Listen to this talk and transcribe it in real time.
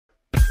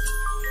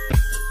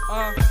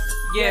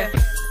Yeah,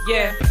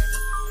 yeah.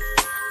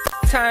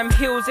 Time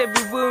heals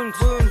every wound.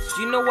 Do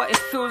you know what it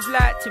feels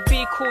like to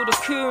be called a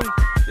coon?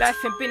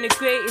 Life ain't been the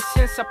greatest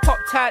since I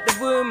popped out the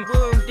womb.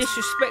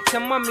 Disrespect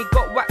and mummy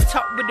got whacked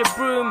up with a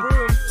broom.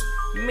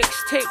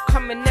 Mixtape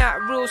coming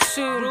out real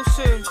soon.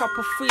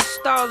 Couple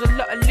freestyles, a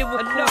lot of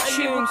lyrical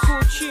tunes.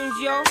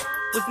 Yo.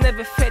 Was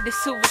never fed a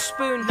silver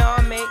spoon.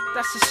 Nah, mate,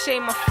 that's a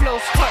shame. My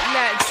flow's hot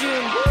like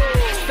June.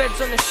 Feds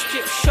on the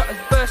strip,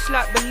 shutters burst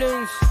like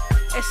balloons.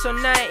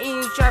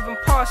 SO19s driving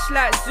past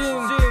like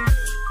Zoom.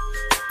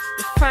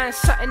 You find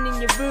something in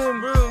your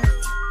room.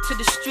 To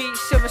the streets,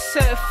 you're a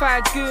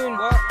certified goon.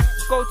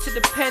 Go to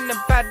the pen, a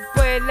bad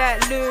boy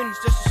like Loon.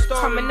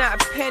 Coming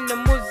out of pen, a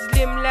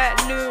Muslim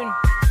like Loon.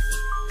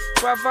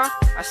 Brother,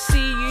 I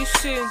see you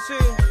soon.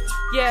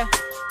 Yeah,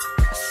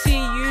 I see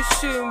you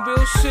soon,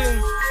 real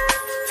soon.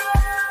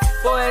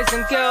 Boys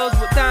and girls,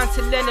 walk down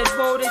to Leonard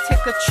Road and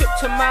take a trip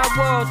to my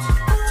world.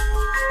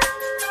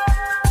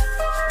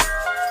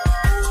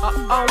 I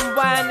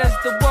unwind as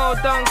the world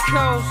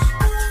uncurls.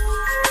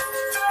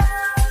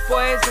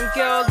 Boys and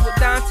girls, walk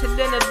down to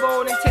Leonard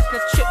Road and take a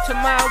trip to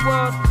my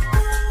world.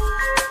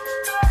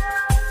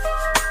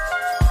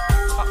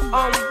 I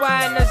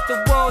unwind as the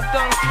world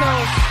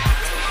uncurls.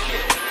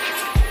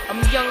 I'm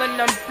young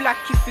and I'm black.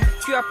 If you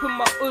grew up in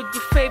my hood,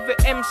 your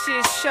favourite MC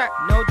is Shaq.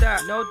 No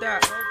doubt, no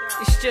doubt.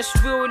 It's just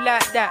real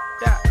like that.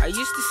 I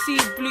used to see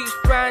Blues,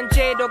 Brown,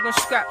 J-Dog and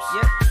Scraps.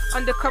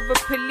 Undercover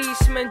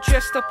policemen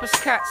dressed up as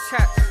cats.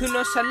 Who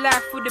knows how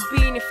life would have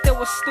been if there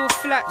was still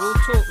flats.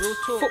 Real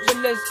talk.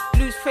 Footballers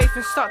lose faith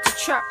and start to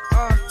trap.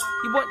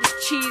 You want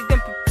this cheese,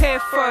 then prepare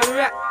for a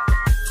rap.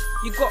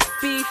 You got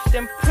beef,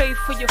 then pray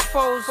for your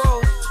foes.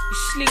 You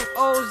sling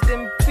O's,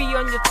 then be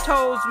on your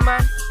toes,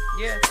 man.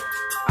 Yeah.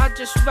 I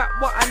just rap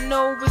what I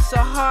know. It's a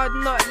hard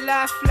nut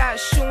life like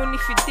Sean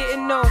if you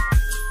didn't know.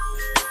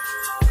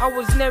 I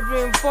was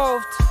never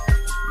involved,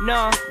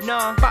 nah,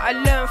 but I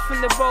learned from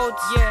the roads,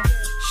 yeah.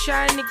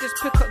 Shy niggas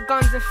pick up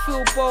guns and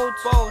feel bold.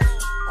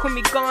 Call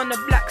me Ghana,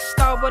 Black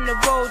Star on the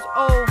road,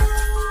 oh.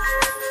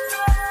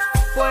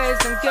 Boys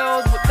and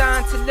girls, walk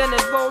down to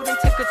Leonard Road and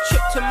take a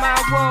trip to my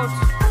world.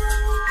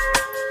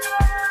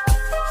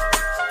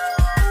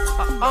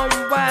 I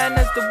unwind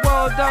as the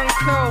world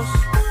uncurls.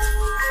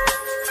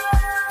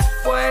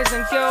 Boys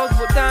and girls,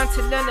 walk down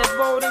to Leonard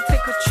Road and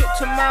take a trip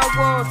to my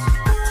world.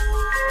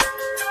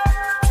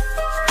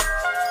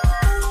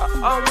 I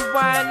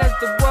unwind as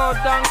the world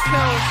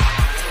uncurls.